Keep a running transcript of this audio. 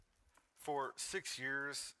For 6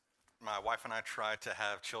 years, my wife and I tried to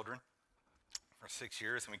have children for 6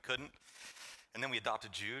 years, and we couldn't. And then we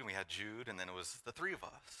adopted Jude, and we had Jude, and then it was the three of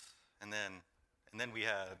us. And then we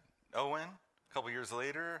had Owen a couple years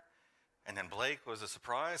later, and then Blake was a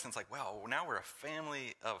surprise. And it's like, wow, now we're a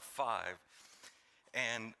family of 5.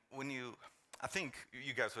 And I think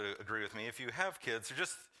you guys would agree with me, if you have kids,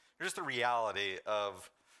 there's just the reality of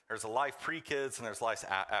there's a life pre-kids and there's life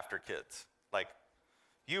after kids. Like,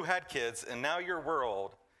 you had kids, and now your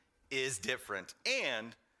world is different.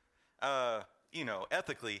 And,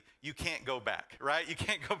 ethically, you can't go back, right? You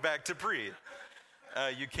can't go back to pre.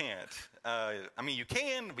 You can't. You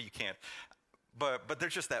can, but you can't. But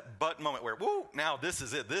there's just that but moment where, woo, now this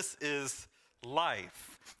is it. This is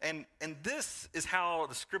life. And this is how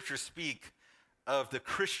the scriptures speak of the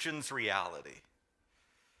Christian's reality.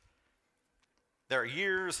 There are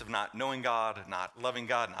years of not knowing God, not loving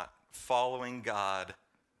God, not following God,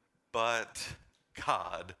 but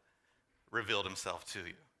God revealed himself to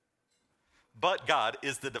you. But God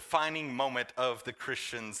is the defining moment of the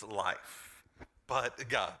Christian's life. But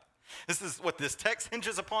God. This is what this text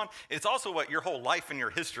hinges upon. It's also what your whole life and your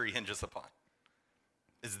history hinges upon.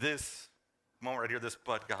 Is this moment right here, this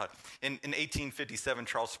but God. In 1857,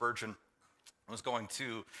 Charles Spurgeon was going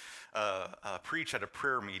to preach at a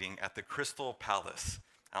prayer meeting at the Crystal Palace.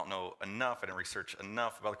 I don't know enough. I didn't research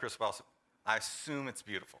enough about the Crystal Palace. I assume it's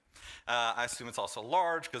beautiful. I assume it's also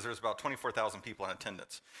large because there's about 24,000 people in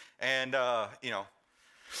attendance. And,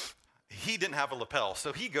 he didn't have a lapel,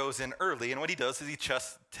 so he goes in early, and what he does is he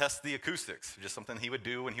tests the acoustics, just something he would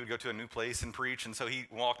do when he would go to a new place and preach. And so he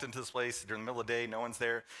walked into this place during the middle of the day, no one's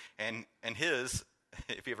there, and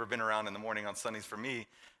if you've ever been around in the morning on Sundays for me,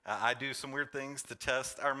 I do some weird things to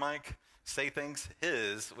test our mic, say things.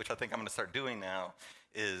 His, which I think I'm going to start doing now,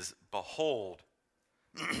 is behold,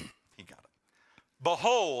 he got it.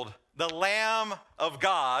 Behold, the Lamb of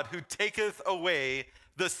God who taketh away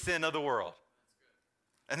the sin of the world.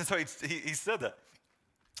 And so he said that.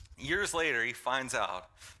 Years later, he finds out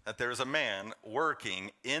that there's a man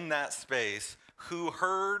working in that space who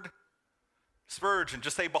heard Spurgeon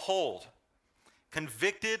just say, behold.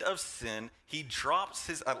 Convicted of sin, he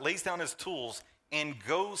lays down his tools and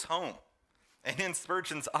goes home. And in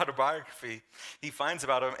Spurgeon's autobiography, he finds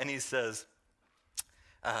about him and he says,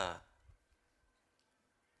 I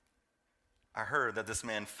heard that this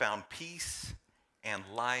man found peace and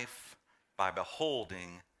life by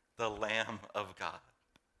beholding the Lamb of God.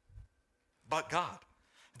 But God.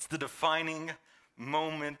 It's the defining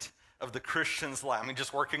moment of the Christian's life.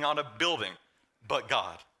 Just working on a building, but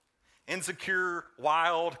God. Insecure,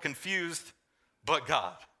 wild, confused, but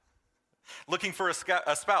God. Looking for a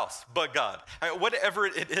spouse, but God. Whatever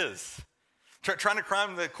it is. Trying to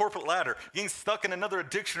climb the corporate ladder, getting stuck in another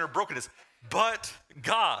addiction or brokenness, but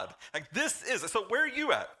God. This is, so where are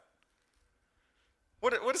you at?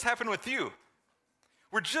 What has happened with you?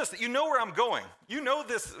 You know where I'm going. You know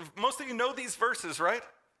this, most of you know these verses, right?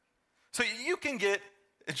 So you can get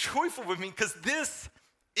joyful with me because this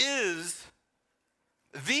is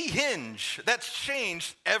the hinge that's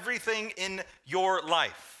changed everything in your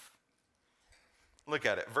life. Look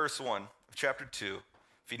at it, verse 1 of chapter 2.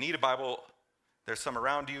 If you need a Bible, there's some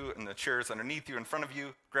around you and the chairs underneath you, in front of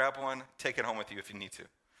you. Grab one, take it home with you if you need to.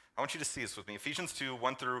 I want you to see this with me. Ephesians 2,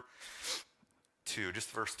 1 through 2, just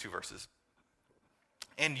two verses.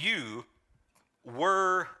 And you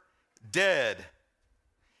were dead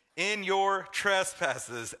in your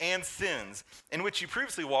trespasses and sins, in which you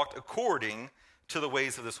previously walked according to the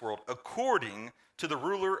ways of this world, according to the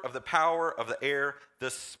ruler of the power of the air, the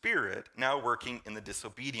Spirit now working in the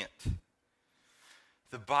disobedient.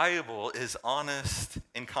 The Bible is honest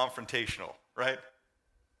and confrontational, right?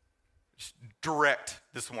 Just direct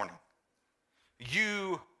this morning.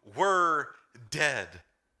 You were dead.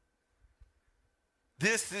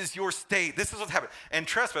 This is your state. This is what's happened. And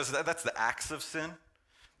trespass, that's the acts of sin.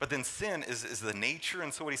 But then sin is the nature.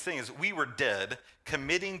 And so what he's saying is we were dead,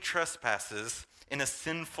 committing trespasses in a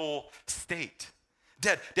sinful state.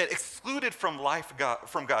 Dead, excluded from life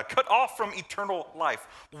from God, cut off from eternal life,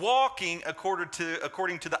 walking according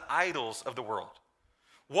to the idols of the world,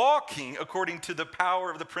 walking according to the power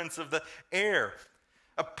of the prince of the air.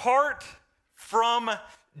 Apart from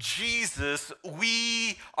Jesus,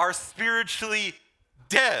 we are spiritually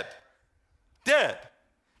dead.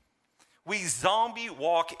 We zombie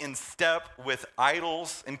walk in step with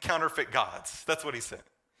idols and counterfeit gods. That's what he said.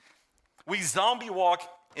 We zombie walk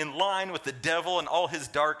in line with the devil and all his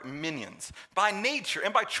dark minions. By nature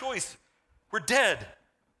and by choice, we're dead.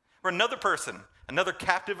 We're another person, another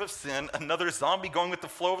captive of sin, another zombie going with the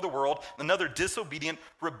flow of the world, another disobedient,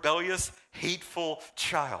 rebellious, hateful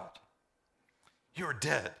child. You're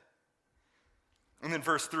dead. And then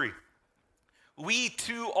verse 3. We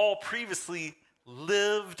too all previously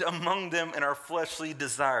lived among them in our fleshly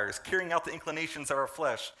desires, carrying out the inclinations of our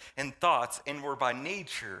flesh and thoughts, and were by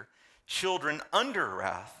nature children under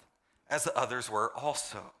wrath, as the others were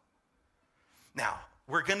also. Now,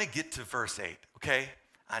 we're going to get to verse 8, okay?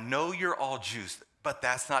 I know you're all juiced, but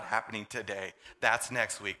that's not happening today. That's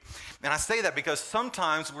next week. And I say that because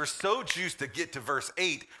sometimes we're so juiced to get to verse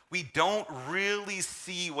 8, we don't really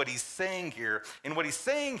see what he's saying here. And what he's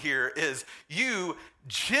saying here is, you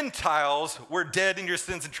Gentiles were dead in your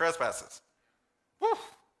sins and trespasses. Woo.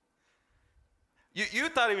 You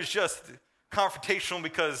thought he was just confrontational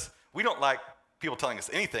because we don't like people telling us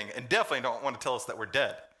anything, and definitely don't want to tell us that we're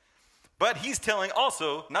dead. But he's telling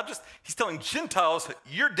also, not just, he's telling Gentiles,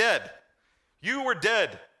 you're dead. You were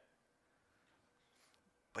dead.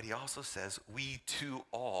 But he also says, we too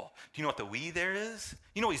all. Do you know what the we there is?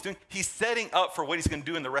 You know what he's doing? He's setting up for what he's going to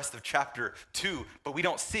do in the rest of chapter 2, but we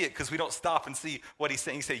don't see it because we don't stop and see what he's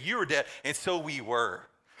saying. He said, you were dead, and so we were.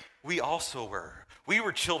 We also were. We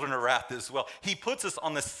were children of wrath as well. He puts us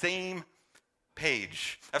on the same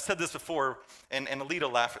page. I've said this before, and Alita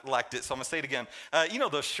liked it, so I'm going to say it again. You know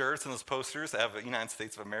those shirts and those posters that have United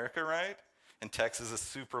States of America, right? And Texas is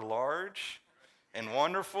super large and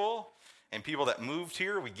wonderful. And people that moved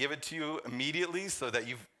here, we give it to you immediately so that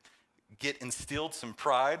you get instilled some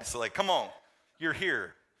pride. So like, come on, you're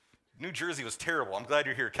here. New Jersey was terrible. I'm glad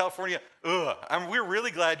you're here. California, we're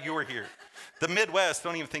really glad you were here. The Midwest,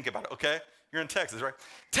 don't even think about it, okay? You're in Texas, right?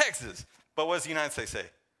 Texas. But what does the United States say?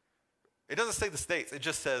 It doesn't say the states. It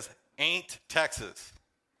just says, ain't Texas.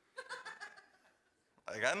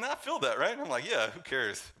 Like, I feel that, right? I'm like, yeah, who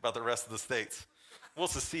cares about the rest of the states? We'll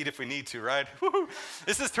secede if we need to, right? Woo-hoo.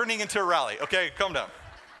 This is turning into a rally. Okay, calm down.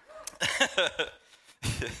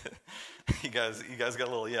 You guys got a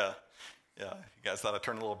little, yeah. You guys thought I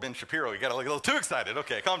turned a little Ben Shapiro. You got a little too excited.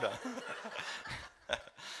 Okay, calm down.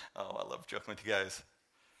 Oh, I love joking with you guys.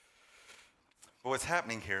 But what's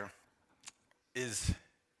happening here is,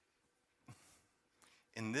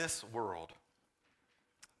 in this world,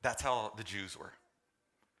 that's how the Jews were.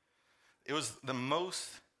 It was the most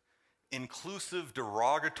inclusive,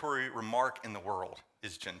 derogatory remark in the world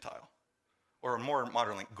is Gentile, or more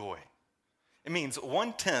modernly, Goy. It means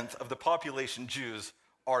 1/10 of the population Jews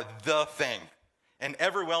are the thing, and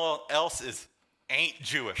everyone else is ain't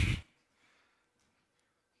Jewish.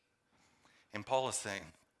 And Paul is saying,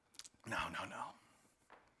 no.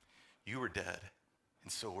 You were dead,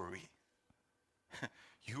 and so were we.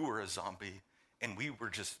 You were a zombie, and we were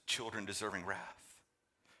just children deserving wrath.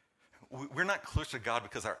 We're not close to God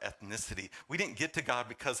because of our ethnicity. We didn't get to God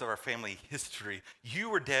because of our family history. You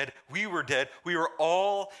were dead. We were dead. We were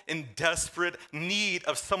all in desperate need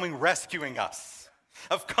of someone rescuing us,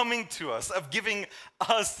 of coming to us, of giving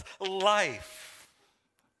us life.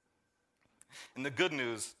 And the good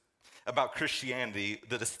news about Christianity,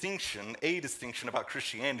 a distinction about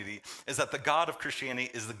Christianity, is that the God of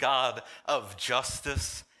Christianity is the God of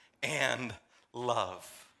justice and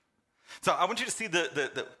love. So I want you to see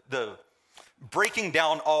the breaking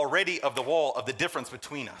down already of the wall of the difference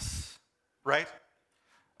between us, right?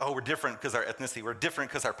 Oh, we're different because our ethnicity. We're different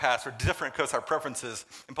because our past. We're different because our preferences.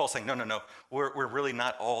 And Paul's saying, no. We're really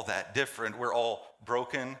not all that different. We're all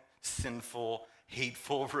broken, sinful,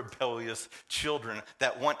 hateful, rebellious children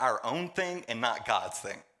that want our own thing and not God's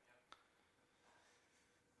thing.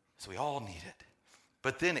 So we all need it.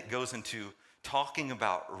 But then it goes into talking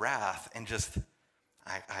about wrath and just,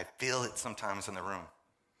 I feel it sometimes in the room.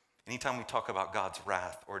 Anytime we talk about God's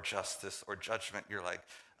wrath or justice or judgment, you're like,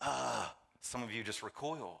 some of you just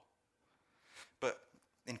recoil. But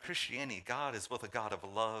in Christianity, God is both a God of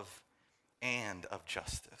love and of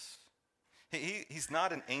justice. He's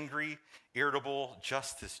not an angry, irritable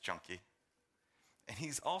justice junkie. And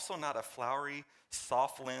he's also not a flowery,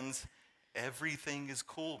 soft lens, everything is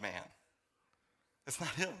cool man. It's not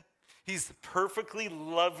him. He's perfectly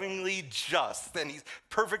lovingly just, and he's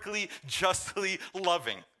perfectly justly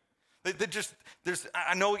loving.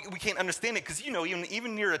 I know we can't understand it because,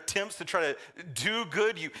 even your attempts to try to do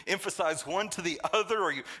good, you emphasize one to the other,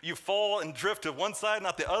 or you fall and drift to one side,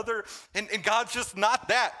 not the other. And God's just not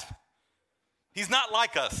that. He's not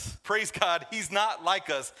like us. Praise God. He's not like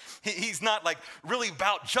us. He's not like really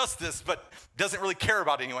about justice, but doesn't really care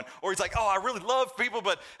about anyone. Or he's like, I really love people,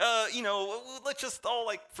 but, let's just all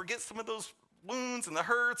forget some of those wounds and the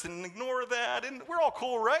hurts and ignore that. And we're all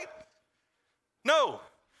cool, right? No,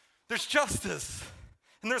 there's justice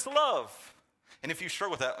and there's love. And if you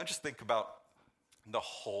struggle with that, just think about the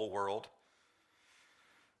whole world.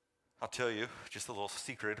 I'll tell you just a little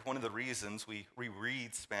secret. One of the reasons we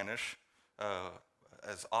read Spanish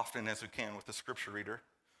as often as we can with the scripture reader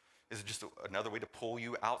is just another way to pull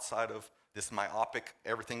you outside of this myopic,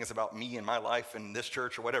 everything is about me and my life and this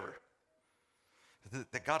church or whatever.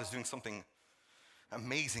 That God is doing something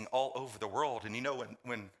amazing all over the world. And you know,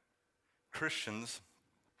 when Christians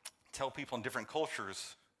tell people in different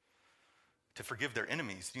cultures to forgive their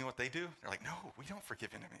enemies, you know what they do? They're like, no, we don't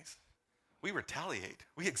forgive enemies. We retaliate.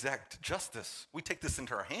 We exact justice. We take this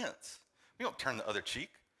into our hands. We don't turn the other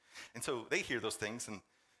cheek. And so they hear those things, and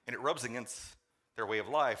it rubs against their way of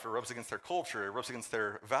life, it rubs against their culture, it rubs against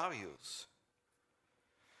their values.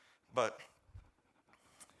 But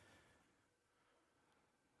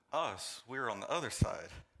us, we're on the other side.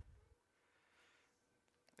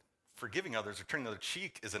 Forgiving others or turning the other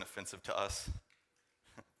cheek isn't offensive to us.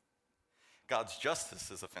 God's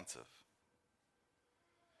justice is offensive.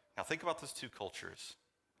 Now think about those two cultures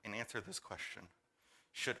and answer this question.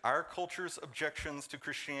 Should our culture's objections to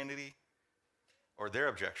Christianity or their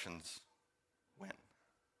objections win?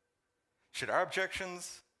 Should our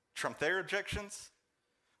objections trump their objections,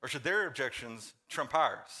 or should their objections trump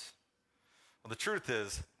ours? Well, the truth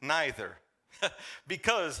is neither.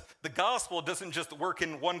 Because the gospel doesn't just work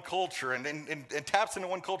in one culture and taps into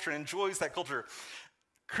one culture and enjoys that culture.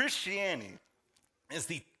 Christianity is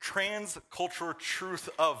the transcultural truth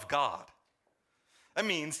of God. That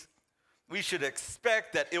means we should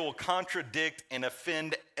expect that it will contradict and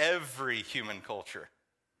offend every human culture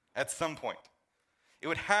at some point. It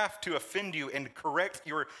would have to offend you and correct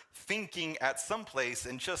your thinking at some place,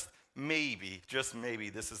 and just maybe,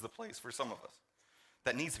 this is the place for some of us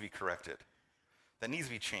that needs to be corrected, that needs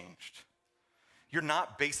to be changed. You're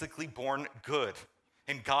not basically born good,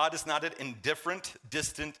 and God is not an indifferent,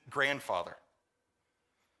 distant grandfather.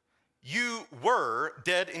 You were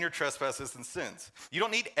dead in your trespasses and sins. You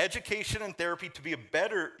don't need education and therapy to be a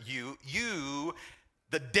better you. You,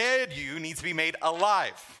 the dead you, needs to be made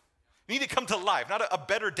alive. You need to come to life, not a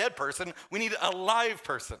better dead person. We need a live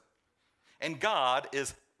person. And God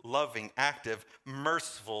is loving, active,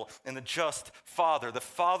 merciful, and the just Father. The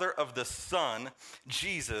Father of the Son,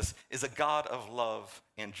 Jesus, is a God of love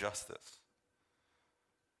and justice.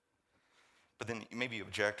 But then maybe you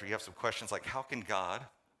object or you have some questions like, how can God,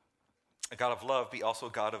 a God of love, be also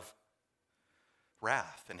a God of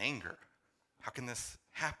wrath and anger? How can this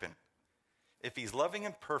happen? If he's loving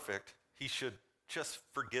and perfect, he should just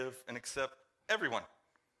forgive and accept everyone,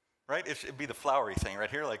 right? It should be the flowery thing right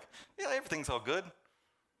here, like, yeah, everything's all good.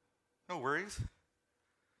 No worries.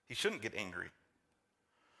 He shouldn't get angry.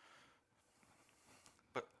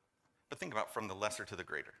 But think about from the lesser to the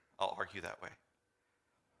greater. I'll argue that way.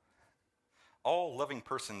 All loving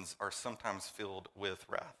persons are sometimes filled with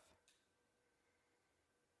wrath.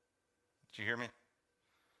 Did you hear me?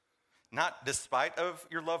 Not despite of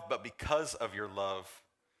your love, but because of your love,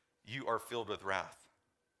 you are filled with wrath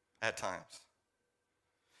at times.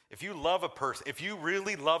 If you love a person, if you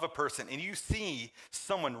really love a person and you see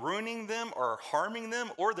someone ruining them or harming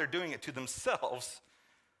them, or they're doing it to themselves,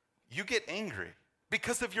 you get angry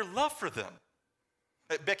because of your love for them.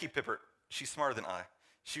 Becky Pippert, she's smarter than I.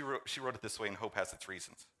 She wrote it this way, and Hope has its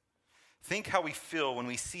reasons. Think how we feel when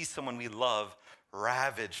we see someone we love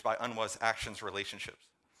ravaged by unwise actions or relationships.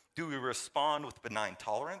 Do we respond with benign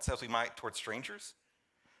tolerance as we might towards strangers?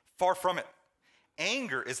 Far from it.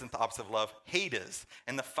 Anger isn't the opposite of love, hate is.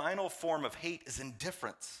 And the final form of hate is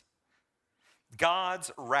indifference.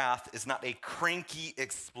 God's wrath is not a cranky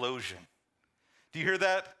explosion. Do you hear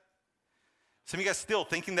that? Some of you guys still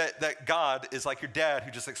thinking that God is like your dad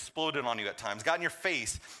who just exploded on you at times, got in your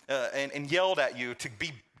face and yelled at you to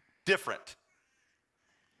be different.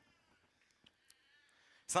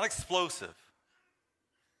 It's not explosive.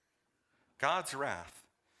 God's wrath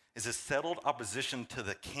is a settled opposition to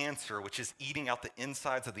the cancer which is eating out the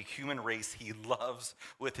insides of the human race he loves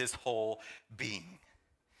with his whole being.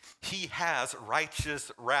 He has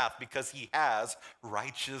righteous wrath because he has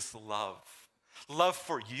righteous love. Love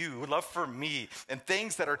for you, love for me, and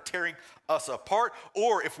things that are tearing us apart,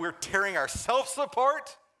 or if we're tearing ourselves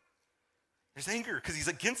apart, there's anger because he's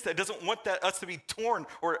against that. He doesn't want us to be torn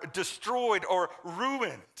or destroyed or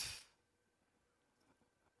ruined.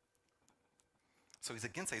 So he's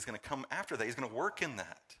against that. He's going to come after that. He's going to work in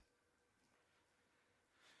that.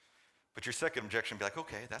 But your second objection would be like,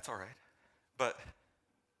 okay, that's all right. But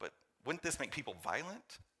wouldn't this make people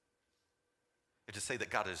violent? It just say that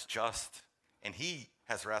God is just and he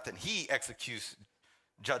has wrath and he executes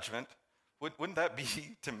judgment. Wouldn't that be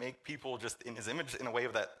to make people just in his image in a way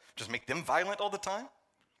of that, just make them violent all the time?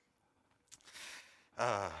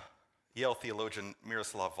 Yale theologian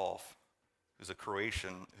Miroslav Volf, who's a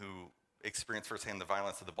Croatian who experienced firsthand the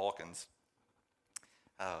violence of the Balkans,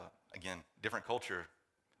 Again, different culture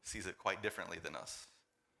sees it quite differently than us.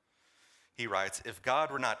 He writes, if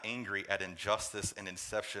God were not angry at injustice and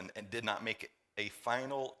deception and did not make a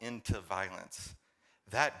final end to violence,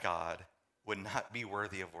 that God would not be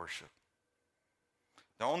worthy of worship.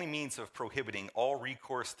 The only means of prohibiting all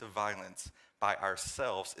recourse to violence by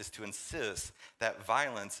ourselves is to insist that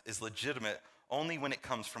violence is legitimate only when it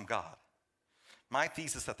comes from God. My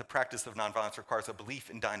thesis that the practice of nonviolence requires a belief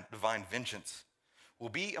in divine vengeance will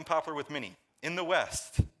be unpopular with many in the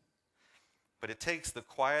West, but it takes the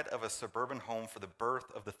quiet of a suburban home for the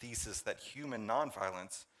birth of the thesis that human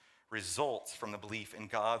nonviolence results from the belief in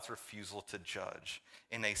God's refusal to judge.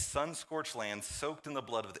 In a sun-scorched land soaked in the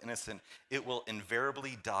blood of the innocent, it will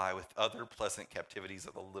invariably die with other pleasant captivities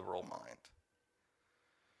of the liberal mind.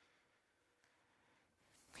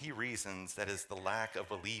 He reasons that is the lack of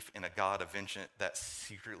belief in a God of vengeance that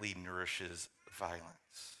secretly nourishes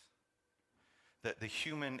violence. That the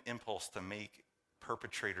human impulse to make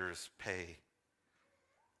perpetrators pay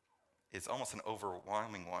is almost an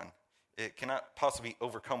overwhelming one. It cannot possibly be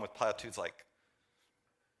overcome with platitudes like,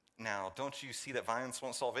 now, don't you see that violence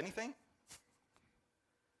won't solve anything?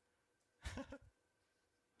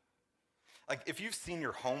 Like, if you've seen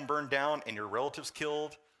your home burned down and your relatives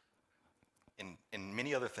killed and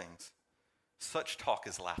many other things, such talk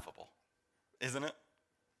is laughable, isn't it?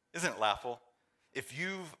 Isn't it laughable? If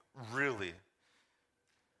you've really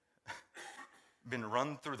been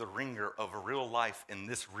run through the ringer of a real life in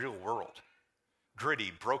this real world,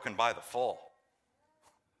 gritty, broken by the fall,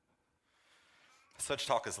 such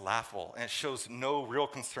talk is laughable, and it shows no real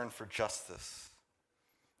concern for justice.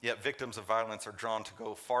 Yet victims of violence are drawn to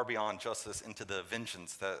go far beyond justice into the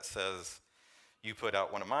vengeance that says, you put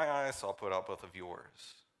out one of my eyes, so I'll put out both of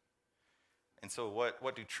yours. And so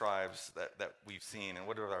what do tribes that we've seen and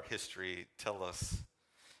what does our history tell us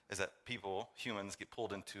is that people, humans, get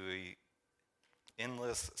pulled into a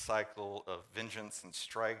endless cycle of vengeance and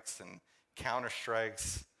strikes and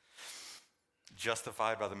counter-strikes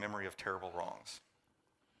justified by the memory of terrible wrongs.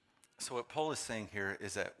 So what Paul is saying here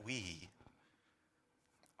is that we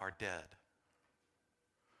are dead.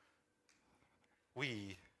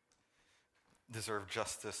 We deserve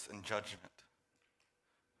justice and judgment.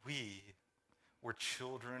 We were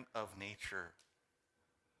children of nature,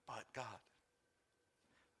 but God.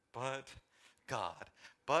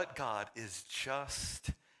 But God is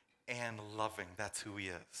just and loving. That's who he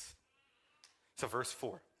is. So verse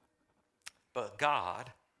 4. But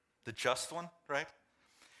God, the just one, right?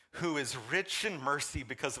 Who is rich in mercy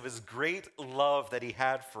because of his great love that he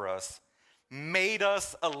had for us, made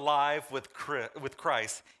us alive with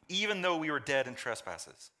Christ, even though we were dead in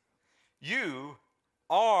trespasses. You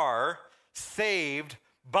are saved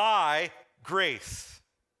by grace.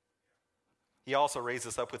 He also raised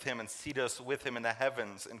us up with him and seated us with him in the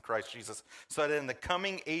heavens in Christ Jesus, so that in the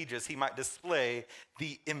coming ages he might display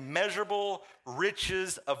the immeasurable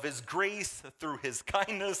riches of his grace through his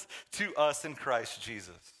kindness to us in Christ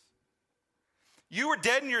Jesus. You were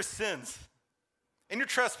dead in your sins, in your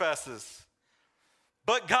trespasses,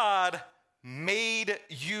 but God made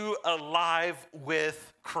you alive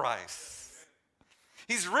with Christ.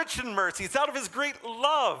 He's rich in mercy. It's out of his great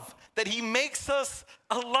love that he makes us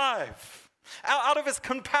alive. Out of his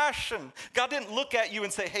compassion. God didn't look at you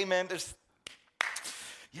and say, hey man,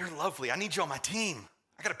 you're lovely. I need you on my team.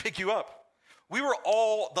 I got to pick you up. We were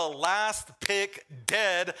all the last pick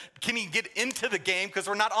dead. Can he get into the game because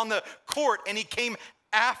we're not on the court, and he came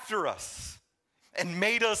after us and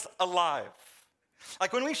made us alive.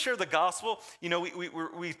 Like when we share the gospel, you know,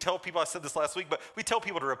 we tell people, I said this last week, but we tell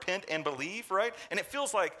people to repent and believe, right? And it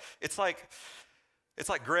feels like, it's like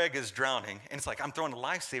Greg is drowning, and it's like I'm throwing a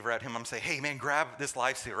lifesaver at him. I'm saying, hey man, grab this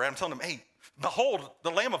lifesaver, right? I'm telling him, hey, behold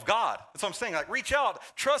the Lamb of God. That's what I'm saying. Like reach out,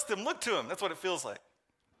 trust him, look to him. That's what it feels like.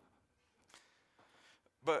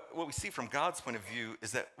 But what we see from God's point of view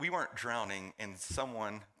is that we weren't drowning and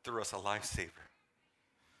someone threw us a lifesaver,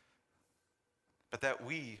 but that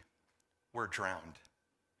we were drowned,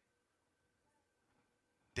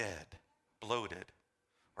 dead, bloated,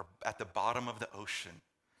 or at the bottom of the ocean.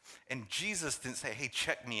 And Jesus didn't say, hey,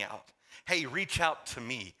 check me out. Hey, reach out to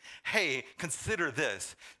me. Hey, consider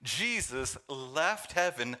this. Jesus left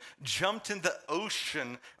heaven, jumped in the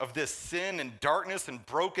ocean of this sin and darkness and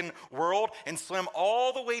broken world, and swam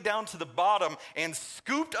all the way down to the bottom and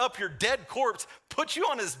scooped up your dead corpse, put you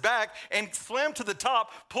on his back, and swam to the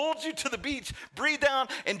top, pulled you to the beach, breathed down,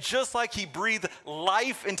 and just like he breathed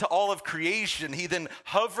life into all of creation, he then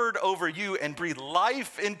hovered over you and breathed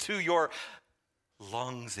life into your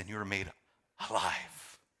lungs, and you were made alive.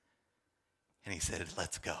 And he said,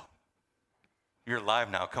 let's go. You're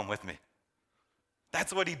alive now, come with me.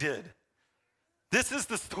 That's what he did. This is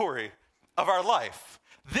the story of our life.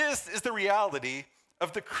 This is the reality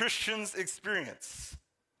of the Christian's experience.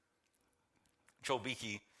 Joel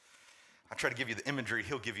Beakey, I try to give you the imagery,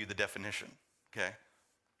 he'll give you the definition, okay?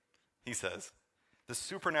 He says, the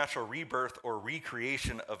supernatural rebirth or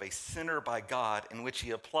recreation of a sinner by God in which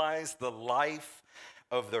he applies the life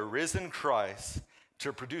of the risen Christ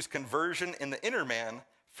to produce conversion in the inner man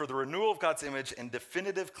for the renewal of God's image and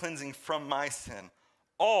definitive cleansing from my sin,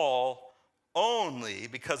 all only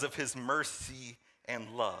because of his mercy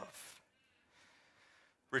and love.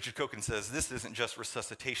 Richard Coken says, this isn't just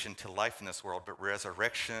resuscitation to life in this world, but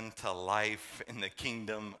resurrection to life in the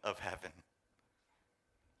kingdom of heaven.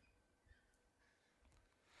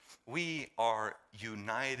 We are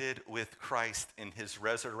united with Christ in his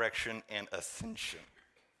resurrection and ascension.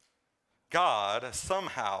 God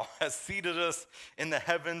somehow has seated us in the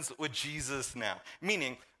heavens with Jesus now.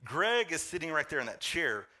 Meaning, Greg is sitting right there in that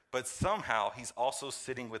chair, but somehow he's also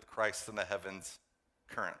sitting with Christ in the heavens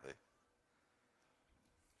currently.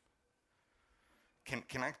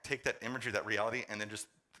 Can I take that imagery, that reality, and then just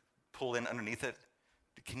pull in underneath it?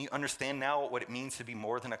 Can you understand now what it means to be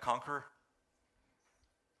more than a conqueror?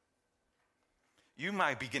 You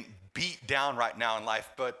might be getting beat down right now in life,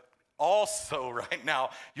 but also right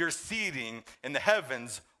now, you're seating in the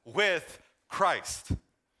heavens with Christ.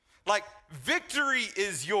 Like, victory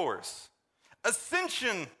is yours.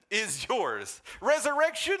 Ascension is yours.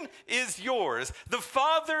 Resurrection is yours. The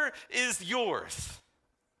Father is yours.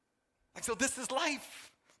 Like, so this is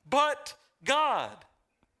life, but God.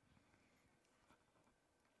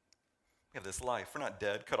 We have this life. We're not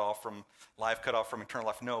dead, cut off from life, cut off from eternal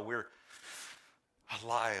life. No, we're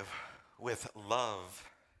alive with love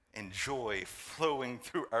and joy flowing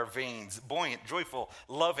through our veins, buoyant, joyful,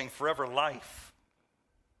 loving, forever life.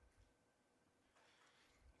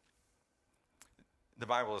 The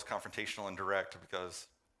Bible is confrontational and direct because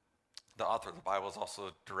the author of the Bible is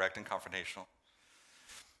also direct and confrontational.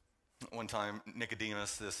 One time,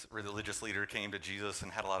 Nicodemus, this religious leader, came to Jesus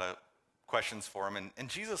and had a lot of questions for him. And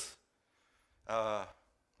Jesus,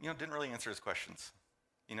 didn't really answer his questions,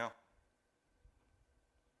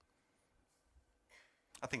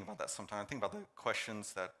 I think about that sometimes. I think about the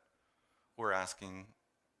questions that we're asking,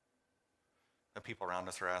 that people around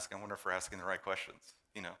us are asking. I wonder if we're asking the right questions,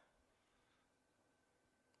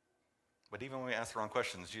 But even when we ask the wrong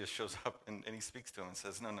questions, Jesus shows up and he speaks to him and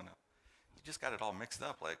says, no. You just got it all mixed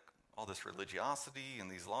up, like all this religiosity and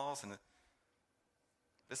these laws. And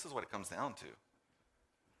this is what it comes down to.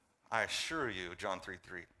 I assure you, John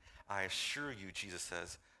 3:3, I assure you, Jesus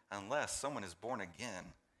says, unless someone is born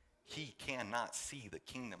again, he cannot see the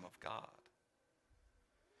kingdom of God.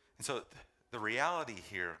 And so the reality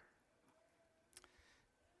here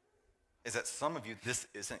is that some of you, this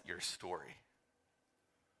isn't your story.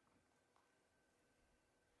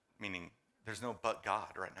 Meaning, there's no but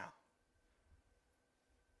God right now.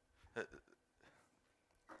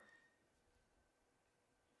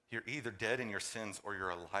 You're either dead in your sins or you're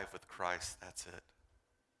alive with Christ. That's it.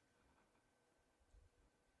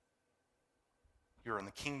 You're in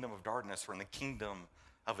the kingdom of darkness or in the kingdom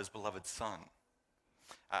of his beloved Son.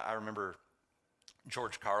 I remember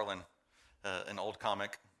George Carlin, an old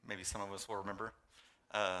comic, maybe some of us will remember.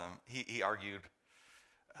 He argued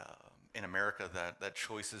in America that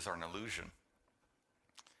choices are an illusion.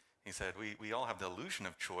 He said, we all have the illusion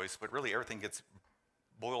of choice, but really everything gets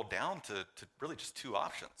boiled down to really just two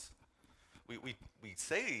options. We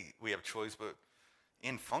say we have choice, but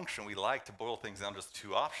in function, we like to boil things down to just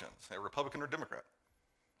two options, a Republican or Democrat.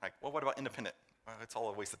 Like, well, what about independent? Well, it's all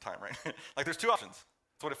a waste of time, right? Like, there's two options.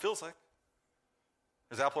 That's what it feels like.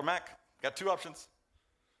 There's Apple or Mac. Got two options.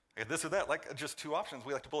 I got this or that, like just two options.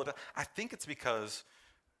 We like to boil it down. I think it's because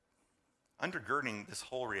undergirding this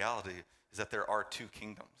whole reality is that there are two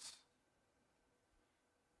kingdoms.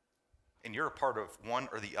 And you're a part of one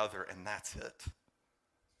or the other, and that's it.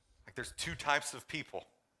 Like, there's two types of people.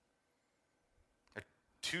 There are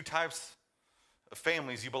two types of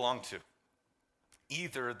families you belong to.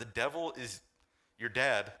 Either the devil is your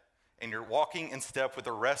dad, and you're walking in step with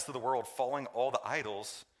the rest of the world, following all the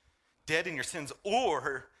idols, dead in your sins,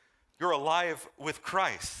 or you're alive with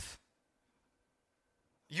Christ.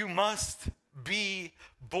 You must be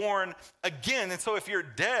born again. And so if you're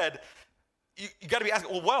dead, you got to be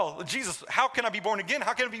asking, well, Jesus, how can I be born again?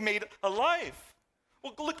 How can I be made alive?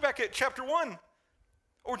 Well, look back at chapter 1,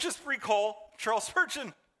 or just recall Charles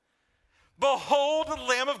Spurgeon. Behold the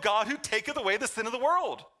Lamb of God who taketh away the sin of the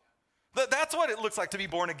world. That's what it looks like to be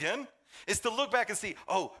born again, is to look back and see,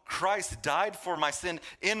 oh, Christ died for my sin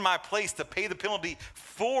in my place to pay the penalty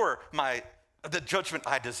for the judgment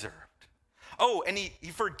I deserved. Oh, and he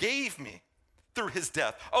forgave me through his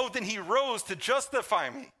death. Oh, then he rose to justify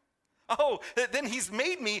me. Oh, then he's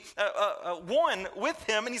made me one with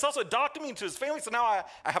him, and he's also adopted me into his family. So now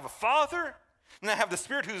I have a father, and I have the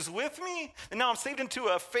Spirit who's with me, and now I'm saved into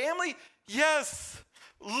a family. Yes,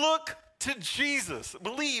 look to Jesus.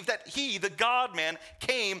 Believe that he, the God-man,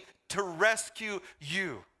 came to rescue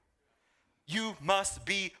you. You must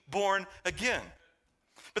be born again.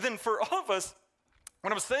 But then for all of us,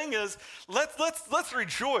 what I'm saying is, let's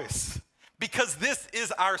rejoice, because this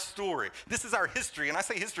is our story. This is our history. And I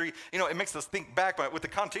say history, it makes us think back, but with the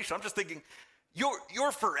connotation, I'm just thinking,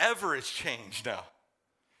 your forever is changed now.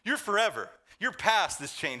 Your forever. Your past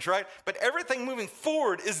is changed, right? But everything moving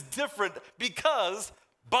forward is different because,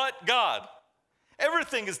 but God.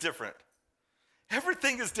 Everything is different.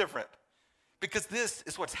 Everything is different because this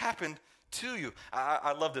is what's happened to you.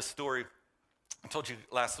 I love this story. I told you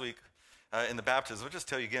last week in the baptism. I'll just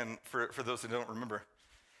tell you again for those who don't remember.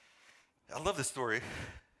 I love this story.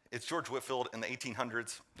 It's George Whitefield in the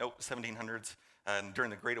 1700s, and during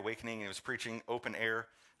the Great Awakening. He was preaching open air.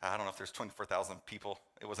 I don't know if there's 24,000 people.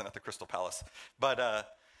 It wasn't at the Crystal Palace. But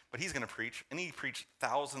he's going to preach, and he preached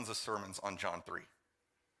thousands of sermons on John 3.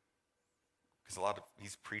 Because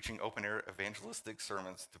he's preaching open air evangelistic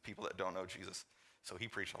sermons to people that don't know Jesus. So he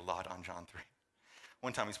preached a lot on John 3.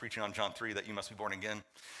 One time he's preaching on John 3 that you must be born again. And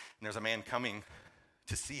there's a man coming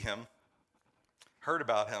to see him, heard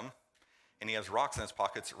about him, and he has rocks in his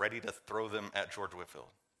pockets ready to throw them at George Whitefield.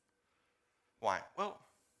 Why? Well,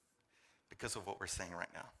 because of what we're saying right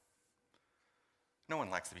now. No one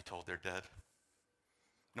likes to be told they're dead.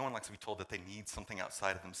 No one likes to be told that they need something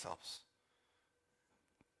outside of themselves.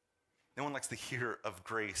 No one likes to hear of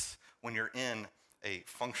grace when you're in a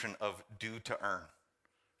function of due to earn.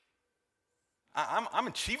 I'm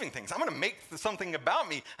achieving things. I'm going to make something about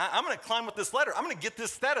me. I'm going to climb with this ladder. I'm going to get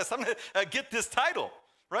this status. I'm going to get this title,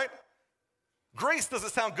 right? Grace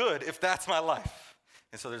doesn't sound good if that's my life.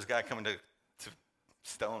 And so there's a guy coming to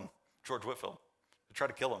stone George Whitefield, to try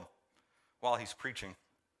to kill him while he's preaching.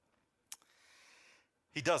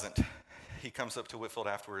 He doesn't. He comes up to Whitefield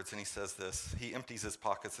afterwards and he says this. He empties his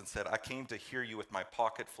pockets and said, "I came to hear you with my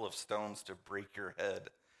pocket full of stones to break your head,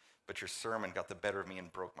 but your sermon got the better of me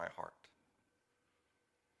and broke my heart."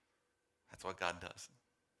 That's what God does.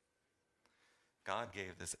 God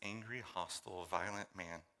gave this angry, hostile, violent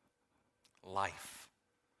man life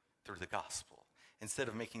through the gospel. Instead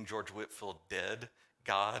of making George Whitefield dead,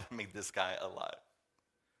 God made this guy alive.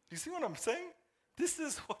 Do you see what I'm saying? This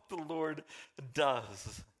is what the Lord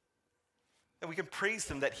does. And we can praise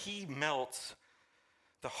him that he melts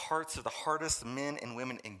the hearts of the hardest men and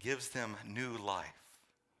women and gives them new life.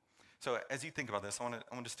 So as you think about this, I want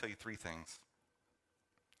to just tell you three things.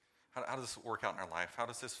 How does this work out in our life? How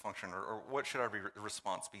does this function? Or what should our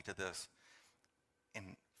response be to this?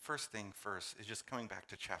 And first thing first is just coming back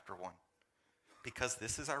to chapter 1. Because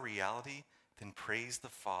this is our reality, then praise the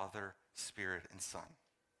Father, Spirit, and Son.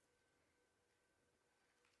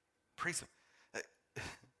 Praise him.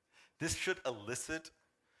 This should elicit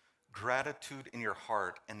gratitude in your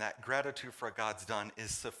heart, and that gratitude for what God's done is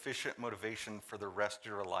sufficient motivation for the rest of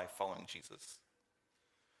your life following Jesus.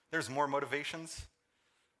 There's more motivations,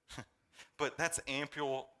 but that's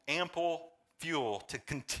ample fuel to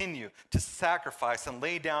continue to sacrifice and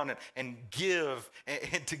lay down and give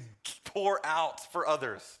and to pour out for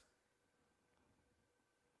others.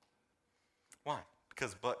 Why?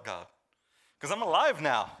 Because but God. Because I'm alive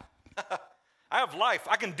now. I have life.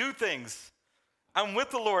 I can do things. I'm with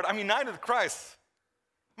the Lord. I'm united with Christ.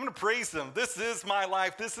 I'm going to praise him. This is my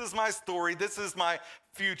life. This is my story. This is my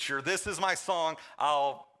future. This is my song.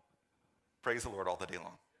 I'll praise the Lord all the day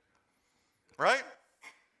long. Right?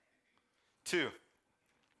 2,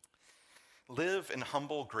 live in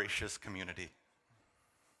humble, gracious community.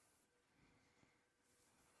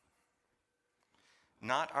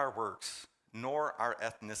 Not our works, nor our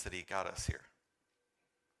ethnicity got us here.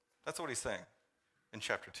 That's what he's saying in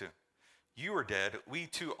chapter 2. You were dead, we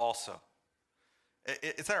too also.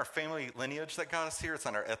 It's not our family lineage that got us here. It's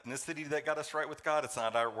not our ethnicity that got us right with God. It's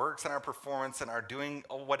not our works and our performance and our doing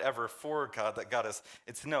whatever for God that got us.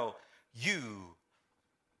 It's no, you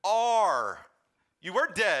were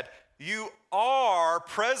dead. You are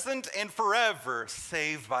present and forever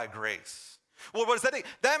saved by grace. Well, what does that mean?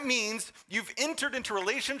 That means you've entered into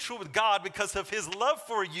relationship with God because of his love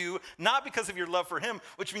for you, not because of your love for him,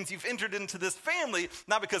 which means you've entered into this family,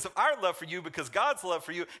 not because of our love for you, because God's love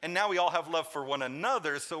for you, and now we all have love for one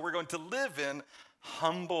another, so we're going to live in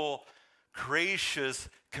humble, gracious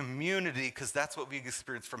community because that's what we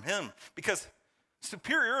experience from him. Because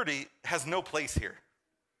superiority has no place here.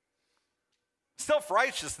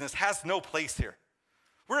 Self-righteousness has no place here.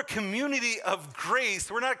 We're a community of grace.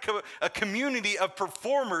 We're not a community of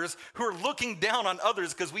performers who are looking down on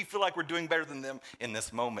others because we feel like we're doing better than them in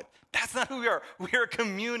this moment. That's not who we are. We are a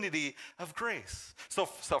community of grace. So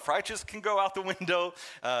self-righteous can go out the window.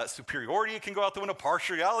 Superiority can go out the window.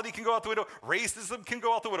 Partiality can go out the window. Racism can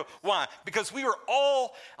go out the window. Why? Because we are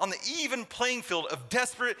all on the even playing field of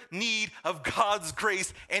desperate need of God's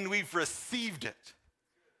grace, and we've received it.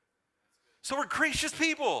 So we're gracious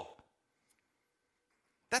people.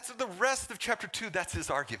 That's the rest of chapter 2, that's his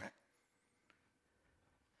argument.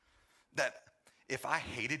 That if I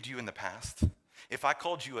hated you in the past, if I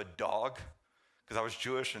called you a dog because I was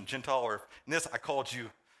Jewish and Gentile, or in this I called you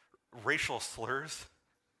racial slurs,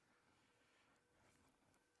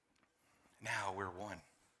 now we're one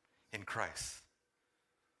in Christ.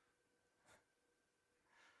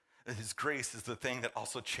 His grace is the thing that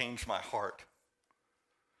also changed my heart.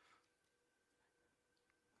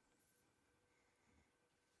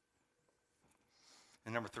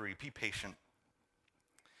 And number 3, be patient.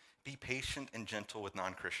 Be patient and gentle with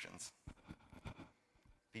non-Christians.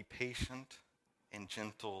 Be patient and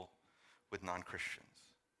gentle with non-Christians.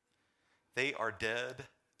 They are dead,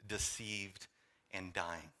 deceived, and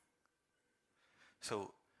dying.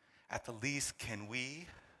 So at the least, can we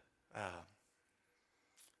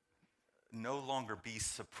no longer be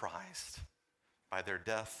surprised by their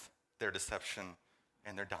death, their deception,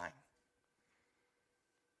 and their dying?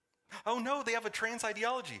 Oh no, they have a trans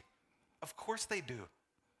ideology. Of course they do.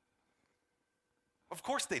 Of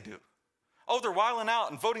course they do. Oh, they're wilding out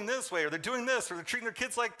and voting this way, or they're doing this, or they're treating their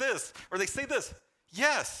kids like this, or they say this.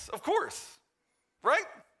 Yes, of course. Right?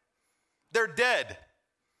 They're dead.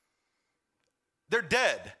 They're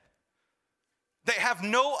dead. They have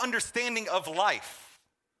no understanding of life.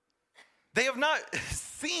 They have not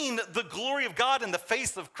seen the glory of God in the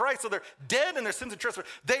face of Christ, so they're dead in their sins and trespasses.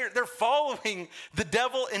 They're following the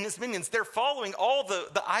devil and his minions. They're following all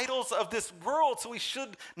the idols of this world, so we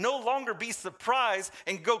should no longer be surprised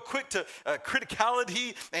and go quick to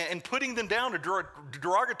criticality and putting them down or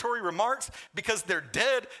derogatory remarks because they're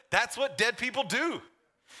dead. That's what dead people do.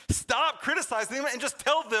 Stop criticizing them and just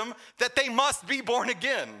tell them that they must be born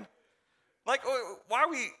again. Like, why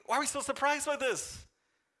are we so surprised by this?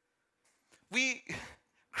 We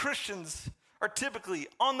Christians are typically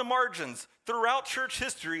on the margins throughout church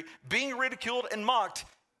history, being ridiculed and mocked,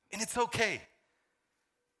 and it's okay.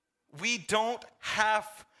 We don't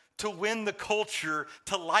have to win the culture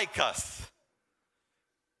to like us.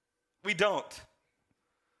 We don't.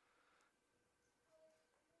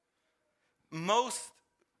 Most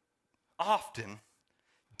often,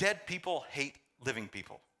 dead people hate living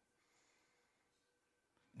people.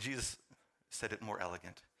 Jesus said it more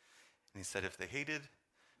elegant. And he said, if they hated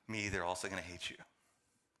me, they're also going to hate you.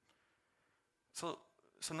 So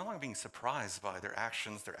no longer being surprised by their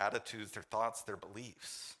actions, their attitudes, their thoughts, their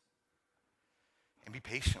beliefs. And be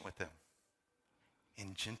patient with them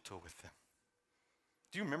and gentle with them.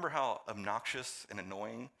 Do you remember how obnoxious and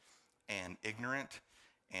annoying and ignorant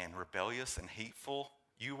and rebellious and hateful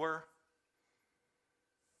you were?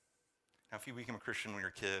 Now, if you became a Christian when you were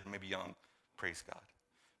a kid, maybe young, praise God.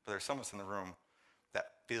 But there's some of us in the room that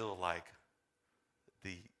feel like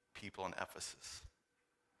the people in Ephesus.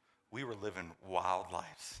 We were living wild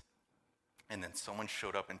lives. And then someone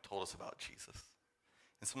showed up and told us about Jesus.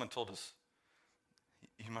 And someone told us,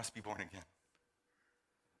 you must be born again.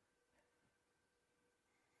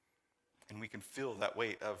 And we can feel that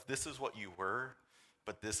weight of this is what you were,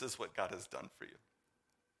 but this is what God has done for you.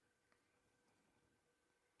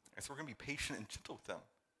 And so we're going to be patient and gentle with them.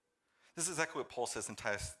 This is exactly what Paul says in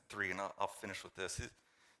Titus 3, and I'll finish with this.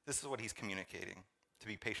 This is what he's communicating, to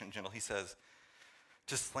be patient and gentle. He says,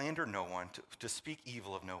 to slander no one, to speak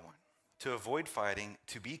evil of no one, to avoid fighting,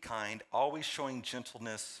 to be kind, always showing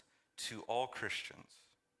gentleness to all Christians.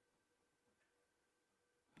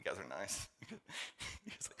 You guys are nice.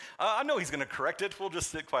 I know he's going to correct it. We'll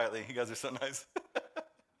just sit quietly. You guys are so nice.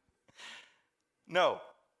 No.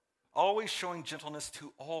 Always showing gentleness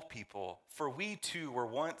to all people, for we too were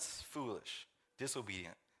once foolish,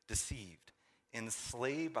 disobedient, deceived,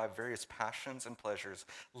 enslaved by various passions and pleasures,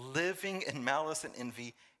 living in malice and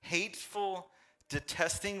envy, hateful,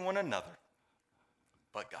 detesting one another,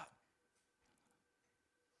 but God.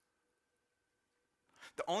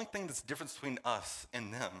 The only thing that's the difference between us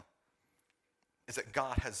and them is that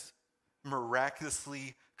God has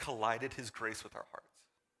miraculously collided his grace with our hearts.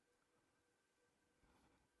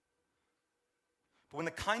 But when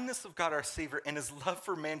the kindness of God our Savior and his love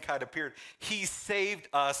for mankind appeared, he saved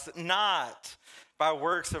us not by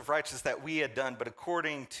works of righteousness that we had done, but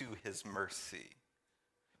according to his mercy.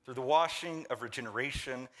 through the washing of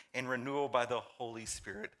regeneration and renewal by the Holy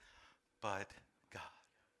Spirit, but God.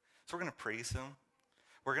 So we're going to praise him.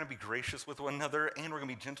 We're going to be gracious with one another, and we're going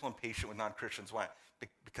to be gentle and patient with non-Christians. Why?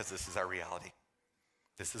 Because this is our reality.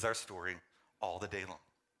 This is our story all the day long.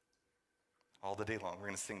 All the day long. We're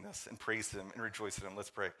going to sing this and praise him and rejoice in him.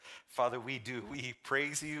 Let's pray. Father, we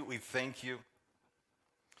praise you. We thank you.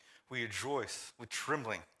 We rejoice with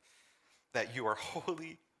trembling that you are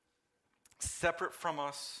holy, separate from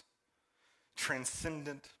us,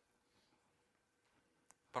 transcendent,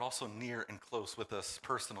 but also near and close with us,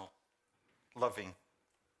 personal, loving,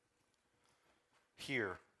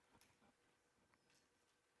 here,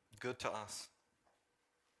 good to us,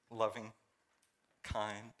 loving,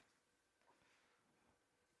 kind,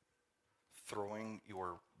 throwing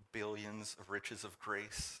your billions of riches of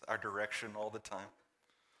grace our direction all the time,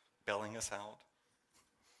 bailing us out,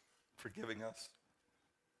 forgiving us.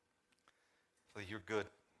 So you're good.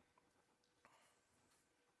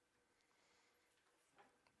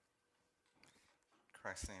 In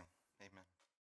Christ's name, amen.